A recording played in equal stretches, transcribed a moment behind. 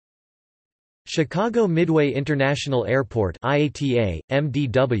Chicago Midway International Airport IATA,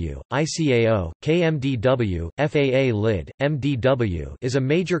 MDW, ICAO, KMDW, FAA LID, MDW is a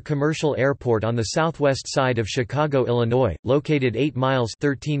major commercial airport on the southwest side of Chicago, Illinois, located 8 miles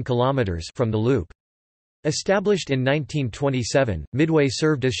 13 kilometers from the Loop. Established in 1927, Midway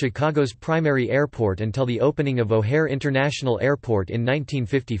served as Chicago's primary airport until the opening of O'Hare International Airport in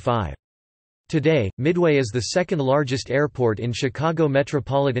 1955. Today, Midway is the second-largest airport in Chicago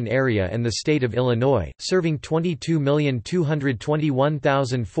metropolitan area and the state of Illinois, serving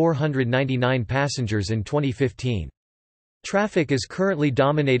 22,221,499 passengers in 2015. Traffic is currently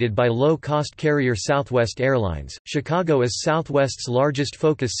dominated by low-cost carrier Southwest Airlines. Chicago is Southwest's largest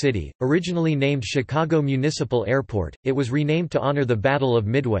focus city. Originally named Chicago Municipal Airport, it was renamed to honor the Battle of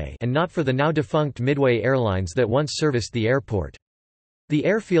Midway and not for the now-defunct Midway Airlines that once serviced the airport. The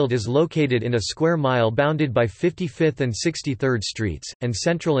airfield is located in a square mile bounded by 55th and 63rd Streets, and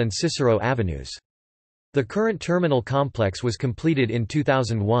Central and Cicero Avenues. The current terminal complex was completed in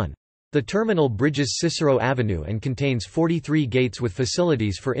 2001. The terminal bridges Cicero Avenue and contains 43 gates with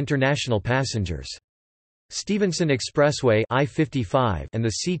facilities for international passengers. Stevenson Expressway I-55 and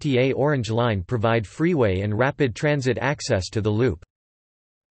the CTA Orange Line provide freeway and rapid transit access to the Loop.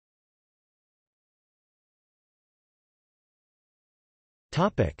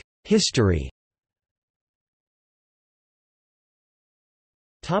 History.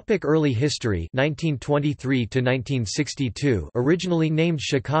 Early history 1923 to 1962. Originally named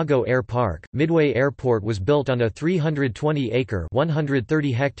Chicago Air Park, Midway Airport was built on a 320-acre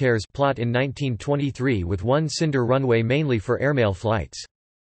 (130 hectares) plot in 1923 with one cinder runway mainly for airmail flights.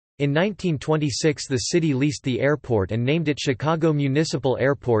 In 1926 the city leased the airport and named it Chicago Municipal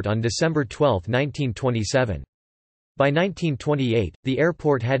Airport on December 12, 1927. By 1928, the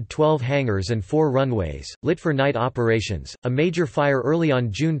airport had 12 hangars and 4 runways, lit for night operations. A major fire early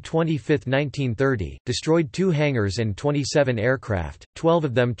on June 25, 1930, destroyed 2 hangars and 27 aircraft, 12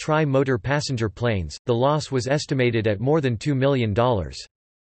 of them tri-motor passenger planes. The loss was estimated at more than $2 million.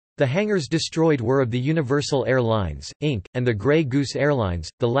 The hangars destroyed were of the Universal Airlines, Inc., and the Grey Goose Airlines,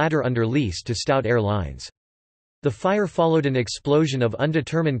 the latter under lease to Stout Airlines. The fire followed an explosion of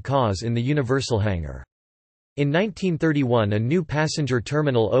undetermined cause in the Universal hangar. In 1931 a new passenger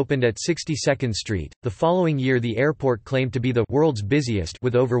terminal opened at 62nd Street. The following year the airport claimed to be the world's busiest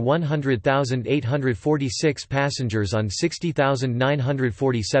with over 100,846 passengers on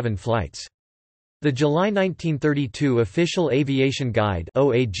 60,947 flights. The July 1932 Official Aviation Guide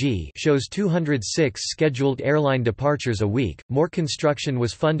 (OAG) shows 206 scheduled airline departures a week. More construction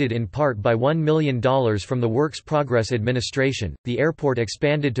was funded in part by $1 million from the Works Progress Administration. The airport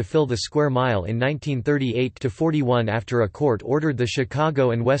expanded to fill the square mile in 1938–41 after a court ordered the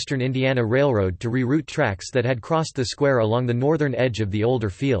Chicago and Western Indiana Railroad to reroute tracks that had crossed the square along the northern edge of the older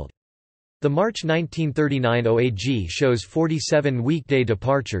field. The March 1939 OAG shows 47 weekday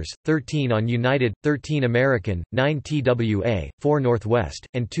departures, 13 on United, 13 American, 9 TWA, 4 Northwest,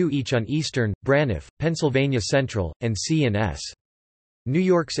 and 2 each on Eastern, Braniff, Pennsylvania Central, and C&S. New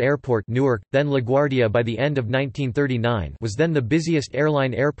York's airport Newark, then LaGuardia by the end of 1939 was then the busiest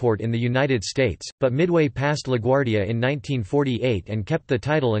airline airport in the United States, but Midway passed LaGuardia in 1948 and kept the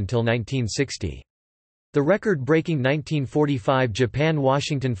title until 1960. The record-breaking 1945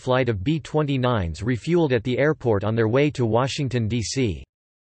 Japan–Washington flight of B-29s refueled at the airport on their way to Washington, D.C.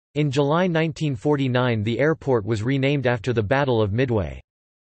 In July 1949 the airport was renamed after the Battle of Midway.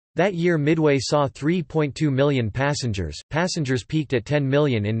 That year Midway saw 3.2 million passengers. Passengers peaked at 10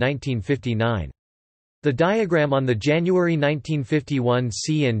 million in 1959. The diagram on the January 1951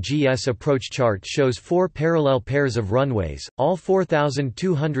 C&GS approach chart shows 4 parallel pairs of runways, all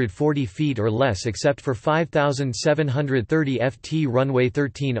 4,240 feet or less except for 5,730 ft runway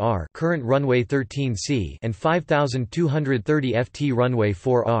 13R, current runway 13C, and 5,230 ft runway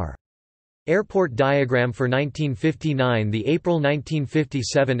 4R. Airport diagram for 1959. The April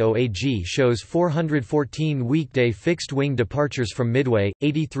 1957 OAG shows 414 weekday fixed-wing departures from Midway,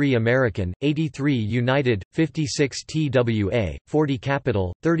 83 American, 83 United, 56 TWA, 40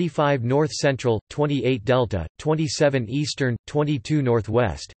 Capital, 35 North Central, 28 Delta, 27 Eastern, 22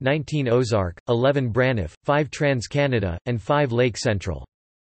 Northwest, 19 Ozark, 11 Braniff, 5 Trans-Canada, and 5 Lake Central.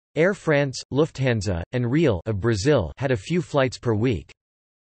 Air France, Lufthansa, and Real of Brazil had a few flights per week.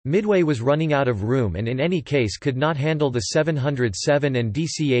 Midway was running out of room and in any case could not handle the 707 and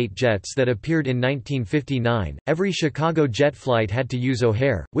DC-8 jets that appeared in 1959. Every Chicago jet flight had to use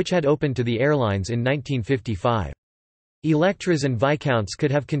O'Hare, which had opened to the airlines in 1955. Electras and Viscounts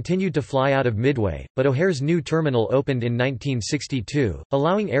could have continued to fly out of Midway, but O'Hare's new terminal opened in 1962,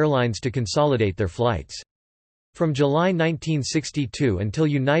 allowing airlines to consolidate their flights. From July 1962 until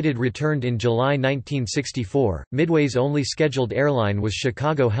United returned in July 1964, Midway's only scheduled airline was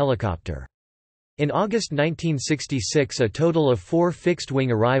Chicago Helicopter. In August 1966 a total of 4 fixed-wing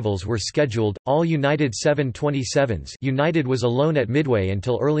arrivals were scheduled, all United 727s. United was alone at Midway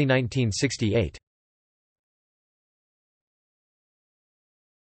until early 1968.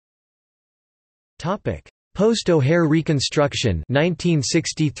 Post-O'Hare reconstruction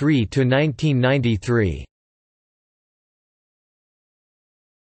 1963 to 1993.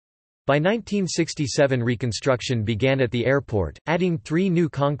 By 1967 reconstruction began at the airport, adding 3 new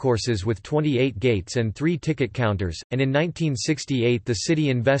concourses with 28 gates and 3 ticket counters, and in 1968 the city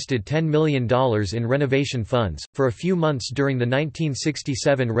invested $10 million in renovation funds. For a few months during the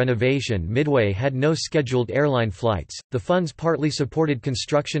 1967 renovation, Midway had no scheduled airline flights. The funds partly supported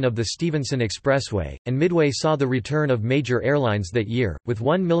construction of the Stevenson Expressway, and Midway saw the return of major airlines that year, with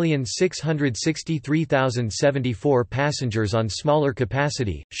 1,663,074 passengers on smaller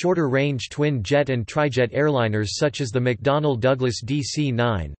capacity, shorter range twin-jet and tri-jet airliners such as the McDonnell Douglas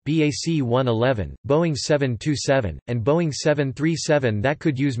DC-9, BAC-111, Boeing 727, and Boeing 737 that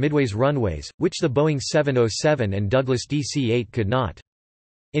could use Midway's runways, which the Boeing 707 and Douglas DC-8 could not.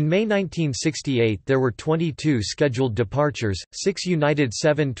 In May 1968 there were 22 scheduled departures, 6 United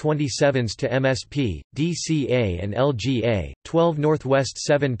 727s to MSP, DCA and LGA, 12 Northwest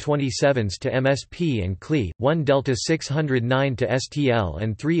 727s to MSP and CLE, 1 Delta 609 to STL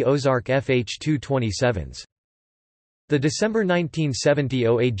and 3 Ozark FH227s. The December 1970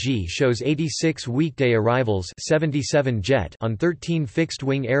 OAG shows 86 weekday arrivals 77 jet on 13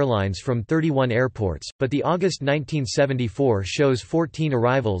 fixed-wing airlines from 31 airports, but the August 1974 shows 14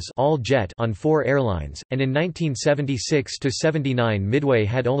 arrivals all jet on 4 airlines, and in 1976–79 Midway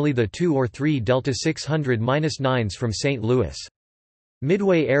had only the 2 or 3 Delta 600-9s from St. Louis.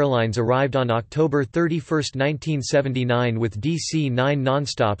 Midway Airlines arrived on October 31, 1979 with DC-9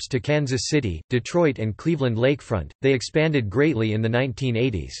 nonstops to Kansas City, Detroit and Cleveland Lakefront. They expanded greatly in the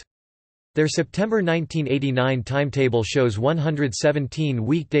 1980s. Their September 1989 timetable shows 117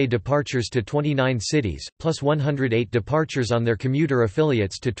 weekday departures to 29 cities, plus 108 departures on their commuter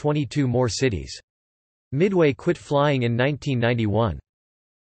affiliates to 22 more cities. Midway quit flying in 1991.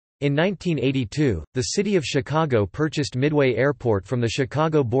 In 1982, the city of Chicago purchased Midway Airport from the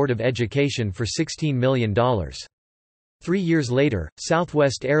Chicago Board of Education for $16 million. 3 years later,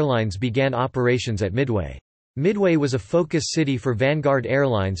 Southwest Airlines began operations at Midway. Midway was a focus city for Vanguard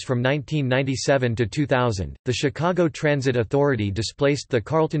Airlines from 1997 to 2000. The Chicago Transit Authority displaced the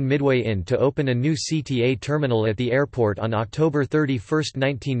Carlton Midway Inn to open a new CTA terminal at the airport on October 31,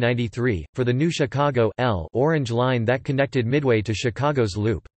 1993, for the new Chicago L Orange Line that connected Midway to Chicago's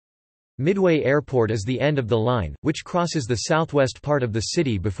Loop. Midway Airport is the end of the line, which crosses the southwest part of the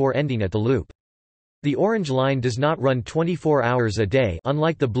city before ending at the Loop. The Orange Line does not run 24 hours a day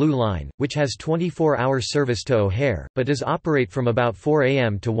unlike the Blue Line, which has 24-hour service to O'Hare, but does operate from about 4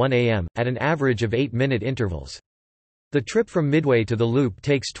 a.m. to 1 a.m., at an average of 8-minute intervals. The trip from Midway to the Loop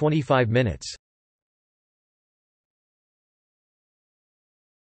takes 25 minutes.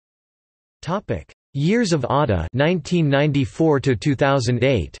 Years of ATA 1994 to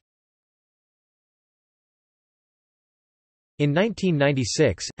 2008. In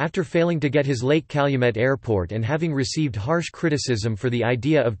 1996, after failing to get his Lake Calumet Airport and having received harsh criticism for the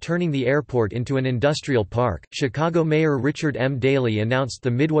idea of turning the airport into an industrial park, Chicago Mayor Richard M. Daley announced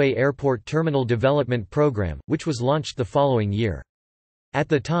the Midway Airport Terminal Development Program, which was launched the following year. At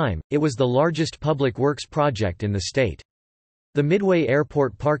the time, it was the largest public works project in the state. The Midway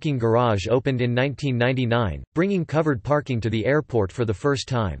Airport Parking Garage opened in 1999, bringing covered parking to the airport for the first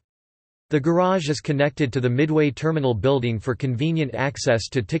time. The garage is connected to the Midway Terminal building for convenient access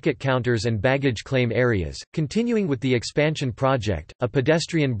to ticket counters and baggage claim areas. Continuing with the expansion project, a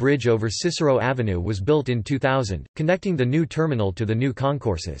pedestrian bridge over Cicero Avenue was built in 2000, connecting the new terminal to the new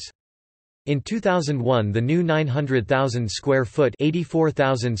concourses. In 2001, the new 900,000 square foot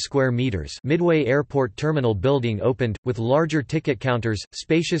 (84,000 square meters) Midway Airport Terminal building opened, with larger ticket counters,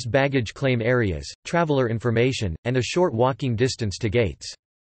 spacious baggage claim areas, traveler information, and a short walking distance to gates.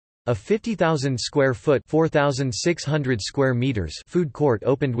 A 50,000 square foot (4,600 square meters) food court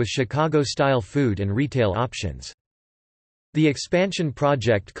opened with Chicago-style food and retail options. The expansion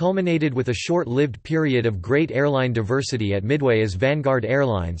project culminated with a short-lived period of great airline diversity at Midway as Vanguard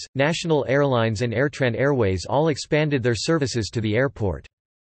Airlines, National Airlines and Airtran Airways all expanded their services to the airport.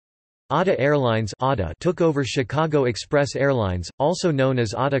 ATA Airlines took over Chicago Express Airlines, also known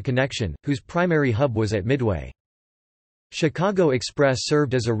as ATA Connection, whose primary hub was at Midway. Chicago Express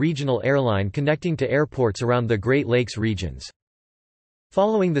served as a regional airline connecting to airports around the Great Lakes regions.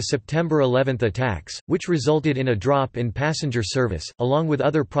 Following the September 11 attacks, which resulted in a drop in passenger service, along with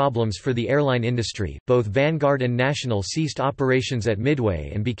other problems for the airline industry, both Vanguard and National ceased operations at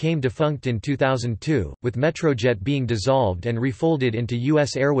Midway and became defunct in 2002, with Metrojet being dissolved and refolded into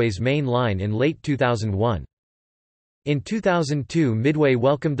U.S. Airways main line in late 2001. In 2002, Midway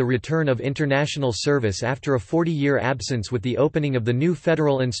welcomed the return of international service after a 40-year absence with the opening of the new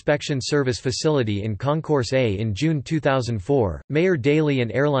Federal Inspection Service facility in Concourse A in June 2004. Mayor Daley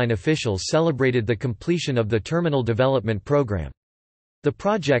and airline officials celebrated the completion of the Terminal Development Program. The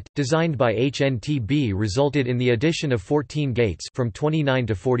project, designed by HNTB, resulted in the addition of 14 gates from 29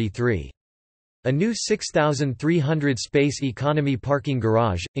 to 43. A new 6,300 space economy parking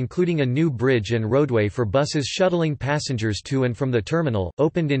garage, including a new bridge and roadway for buses shuttling passengers to and from the terminal,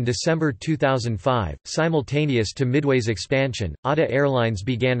 opened in December 2005. Simultaneous to Midway's expansion, ATA Airlines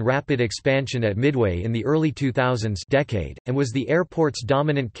began rapid expansion at Midway in the early 2000s decade, and was the airport's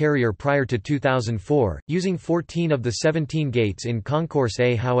dominant carrier prior to 2004, using 14 of the 17 gates in Concourse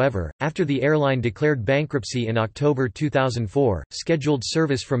A. However, after the airline declared bankruptcy in October 2004, scheduled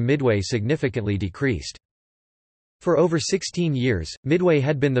service from Midway significantly decreased. For over 16 years, Midway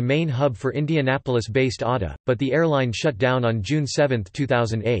had been the main hub for Indianapolis-based ATA, but the airline shut down on June 7,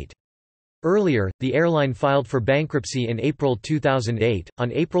 2008. Earlier, the airline filed for bankruptcy in April 2008.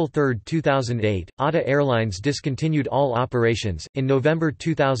 On April 3, 2008, ATA Airlines discontinued all operations. In November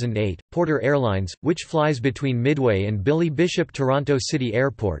 2008, Porter Airlines, which flies between Midway and Billy Bishop Toronto City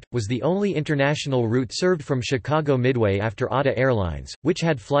Airport, was the only international route served from Chicago Midway after ATA Airlines, which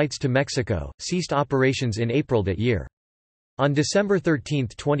had flights to Mexico, ceased operations in April that year. On December 13,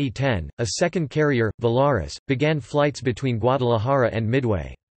 2010, a second carrier, Volaris, began flights between Guadalajara and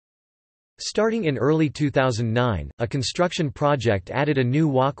Midway. Starting in early 2009, a construction project added a new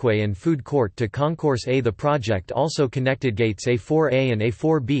walkway and food court to Concourse A. The project also connected gates A4A and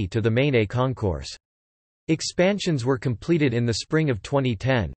A4B to the main A concourse. Expansions were completed in the spring of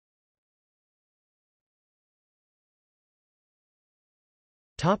 2010.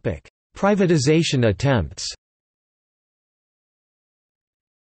 Privatization attempts.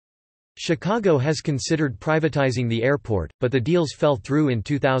 Chicago has considered privatizing the airport, but the deals fell through in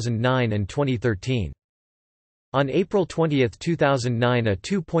 2009 and 2013. On April 20, 2009, a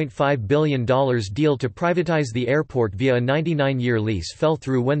 $2.5 billion deal to privatize the airport via a 99-year lease fell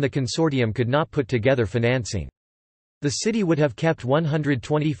through when the consortium could not put together financing. The city would have kept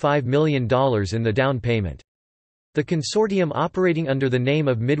 $125 million in the down payment. The consortium operating under the name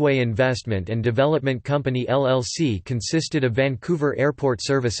of Midway Investment and Development Company LLC consisted of Vancouver Airport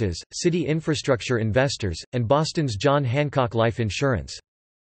Services, City Infrastructure Investors, and Boston's John Hancock Life Insurance.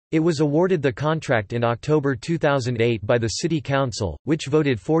 It was awarded the contract in October 2008 by the City Council, which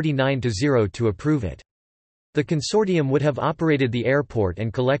voted 49-0 to approve it. The consortium would have operated the airport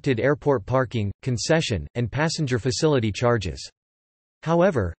and collected airport parking, concession, and passenger facility charges.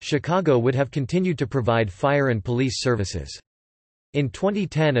 However, Chicago would have continued to provide fire and police services. In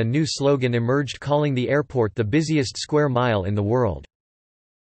 2010, a new slogan emerged calling the airport the busiest square mile in the world.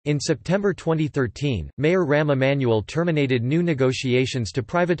 In September 2013, Mayor Rahm Emanuel terminated new negotiations to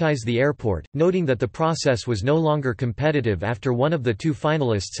privatize the airport, noting that the process was no longer competitive after one of the two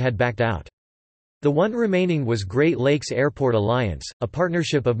finalists had backed out. The one remaining was Great Lakes Airport Alliance, a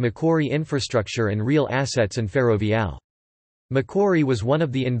partnership of Macquarie Infrastructure and Real Assets and Ferrovial. Macquarie was one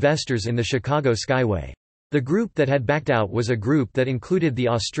of the investors in the Chicago Skyway. The group that had backed out was a group that included the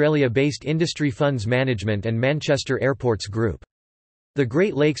Australia-based Industry Funds Management and Manchester Airports Group. The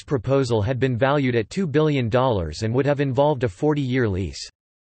Great Lakes proposal had been valued at $2 billion and would have involved a 40-year lease.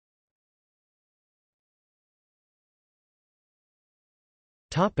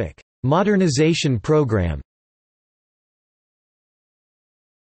 Modernization Program.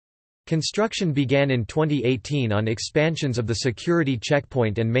 Construction began in 2018 on expansions of the security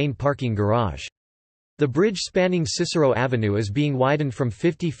checkpoint and main parking garage. The bridge spanning Cicero Avenue is being widened from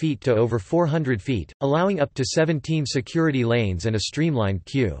 50 feet to over 400 feet, allowing up to 17 security lanes and a streamlined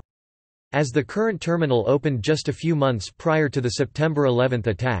queue. As the current terminal opened just a few months prior to the September 11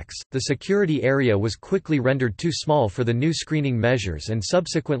 attacks, the security area was quickly rendered too small for the new screening measures and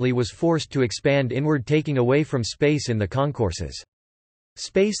subsequently was forced to expand inward, taking away from space in the concourses.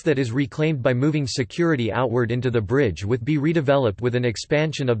 Space that is reclaimed by moving security outward into the bridge would be redeveloped with an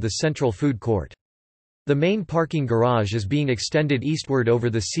expansion of the central food court. The main parking garage is being extended eastward over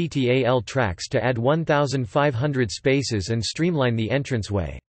the CTAL tracks to add 1,500 spaces and streamline the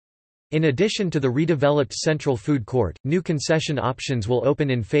entranceway. In addition to the redeveloped central food court, new concession options will open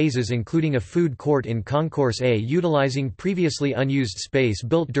in phases, including a food court in Concourse A utilizing previously unused space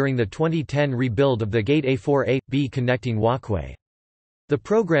built during the 2010 rebuild of the Gate A4A-B connecting walkway. The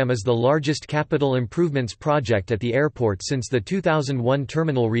program is the largest capital improvements project at the airport since the 2001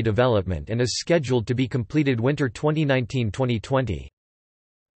 terminal redevelopment and is scheduled to be completed winter 2019-2020.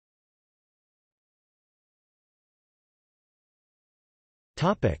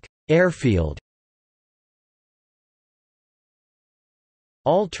 Airfield.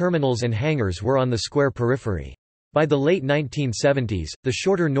 All terminals and hangars were on the square periphery. By the late 1970s, the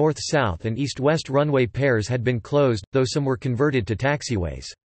shorter north-south and east-west runway pairs had been closed, though some were converted to taxiways.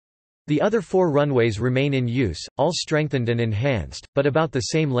 The other 4 runways remain in use, all strengthened and enhanced, but about the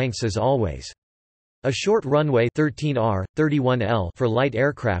same lengths as always. A short runway 13R, 31L for light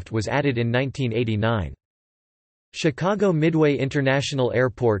aircraft was added in 1989. Chicago Midway International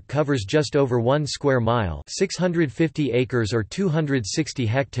Airport covers just over 1 square mile, 650 acres or 260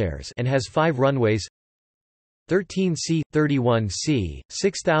 hectares, and has 5 runways: 13C, 31C,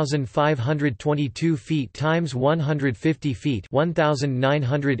 6,522 feet times 150 feet,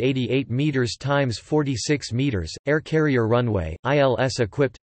 1,988 meters times 46 meters, air carrier runway, ILS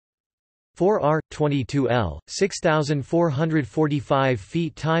equipped. 4R, 22L, 6,445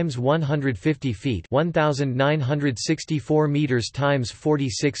 feet times 150 feet, 1,964 meters times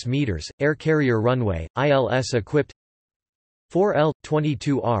 46 meters, air carrier runway, ILS equipped. 4L,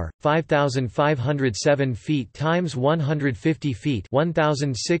 22R, 5,507 feet times 150 feet,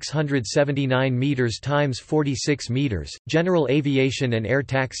 1,679 meters times 46 meters, general aviation and air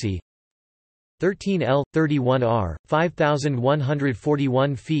taxi. 13L, 31R,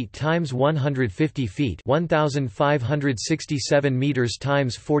 5,141 feet times 150 feet, 1,567 meters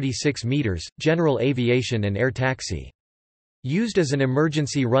times 46 meters, general aviation and air taxi. Used as an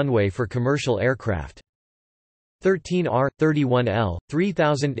emergency runway for commercial aircraft. 13R, 31L,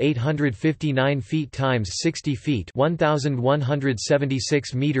 3,859 feet times 60 feet,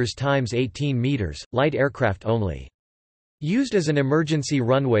 1,176 meters times 18 meters, light aircraft only. Used as an emergency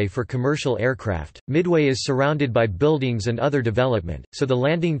runway for commercial aircraft, Midway is surrounded by buildings and other development, so the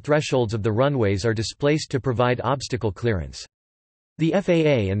landing thresholds of the runways are displaced to provide obstacle clearance. The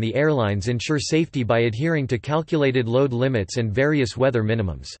FAA and the airlines ensure safety by adhering to calculated load limits and various weather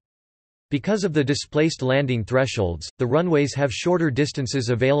minimums. Because of the displaced landing thresholds, the runways have shorter distances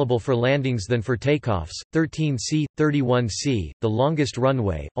available for landings than for takeoffs. 13C, 31C, the longest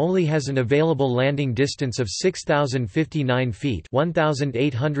runway, only has an available landing distance of 6,059 feet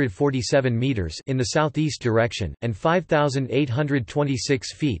 (1,847 meters) in the southeast direction, and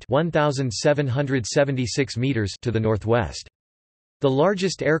 5,826 feet (1,776 meters) to the northwest. The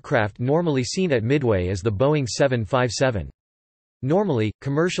largest aircraft normally seen at Midway is the Boeing 757. Normally,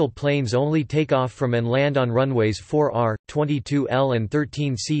 commercial planes only take off from and land on runways 4R, 22L and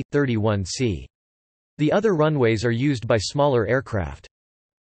 13C, 31C. The other runways are used by smaller aircraft.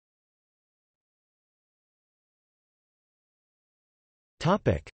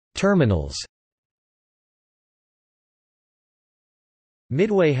 Terminals.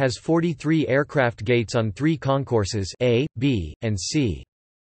 Midway has 43 aircraft gates on 3 concourses A, B, and C.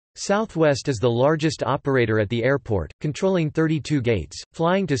 Southwest is the largest operator at the airport, controlling 32 gates,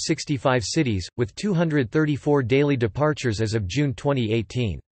 flying to 65 cities, with 234 daily departures as of June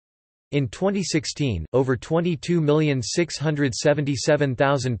 2018. In 2016, over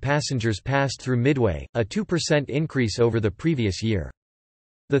 22,677,000 passengers passed through Midway, a 2% increase over the previous year.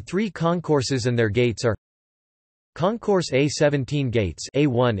 The 3 concourses and their gates are: Concourse A 17 gates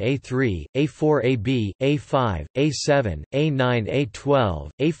A1 A3, A4 AB, A5, A7, A9 A12,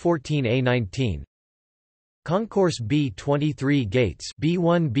 A14 A19. Concourse B 23 gates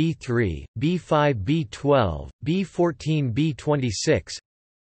B1 B3, B5 B12, B14 B26.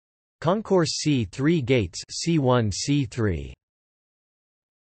 Concourse C 3 gates C1 C3.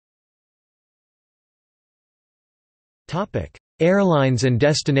 Topic: Airlines and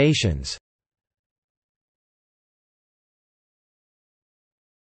destinations.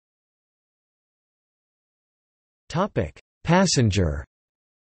 Topic: Passenger.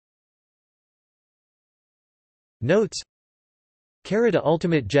 Notes. Carita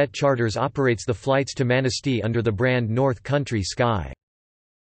Ultimate Jet Charters operates the flights to Manistee under the brand North Country Sky.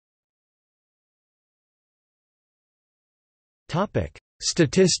 Topic: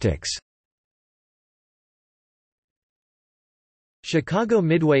 Statistics. Chicago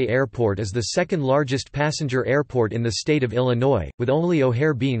Midway Airport is the second largest passenger airport in the state of Illinois, with only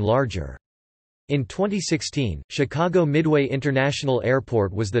O'Hare being larger. In 2016, Chicago Midway International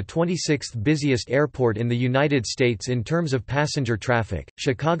Airport was the 26th busiest airport in the United States in terms of passenger traffic.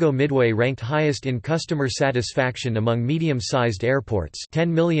 Chicago Midway ranked highest in customer satisfaction among medium-sized airports,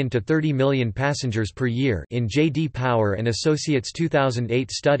 10 million to 30 million passengers per year, in J.D. Power and Associates'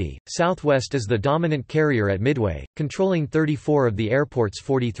 2008 study. Southwest is the dominant carrier at Midway, controlling 34 of the airport's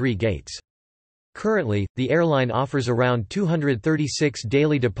 43 gates. Currently, the airline offers around 236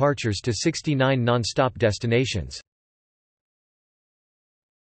 daily departures to 69 non-stop destinations.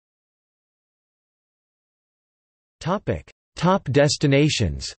 Top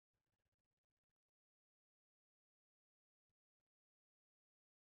destinations.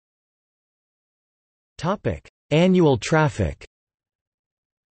 Annual traffic.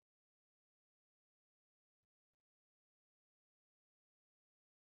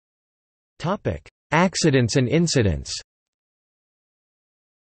 Accidents and incidents.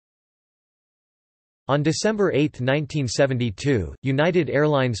 On December 8, 1972, United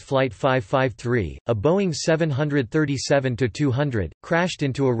Airlines Flight 553, a Boeing 737-200, crashed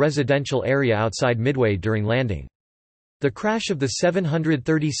into a residential area outside Midway during landing. The crash of the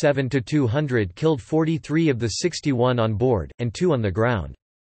 737-200 killed 43 of the 61 on board, and 2 on the ground.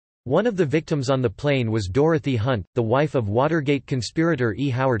 One of the victims on the plane was Dorothy Hunt, the wife of Watergate conspirator E.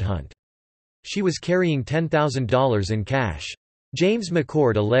 Howard Hunt. She was carrying $10,000 in cash. James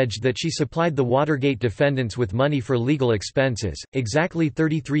McCord alleged that she supplied the Watergate defendants with money for legal expenses. Exactly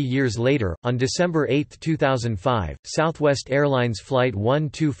 33 years later, on December 8, 2005, Southwest Airlines Flight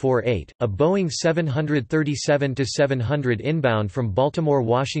 1248, a Boeing 737-700 inbound from Baltimore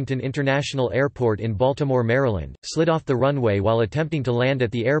Washington International Airport in Baltimore, Maryland, slid off the runway while attempting to land at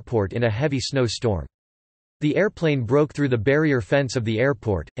the airport in a heavy snowstorm. The airplane broke through the barrier fence of the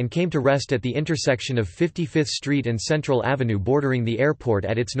airport, and came to rest at the intersection of 55th Street and Central Avenue bordering the airport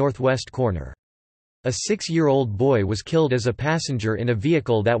at its northwest corner. A 6-year-old boy was killed as a passenger in a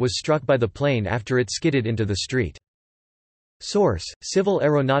vehicle that was struck by the plane after it skidded into the street. Source: Civil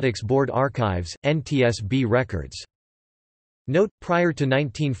Aeronautics Board Archives, NTSB records. Note: prior to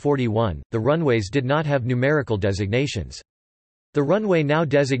 1941, the runways did not have numerical designations. The runway now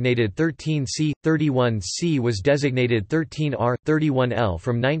designated 13C, 31C was designated 13R, 31L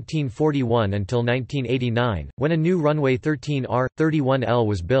from 1941 until 1989, when a new runway 13R, 31L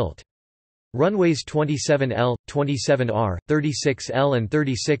was built. Runways 27L, 27R, 36L and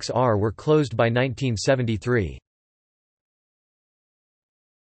 36R were closed by 1973.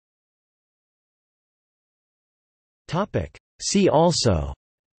 See also: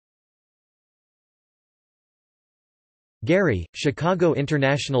 Gary, Chicago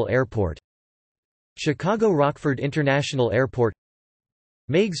International Airport, Chicago-Rockford International Airport,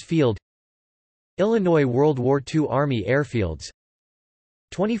 Meigs Field, Illinois World War II Army airfields,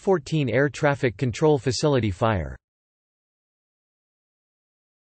 2014 Air Traffic Control Facility fire.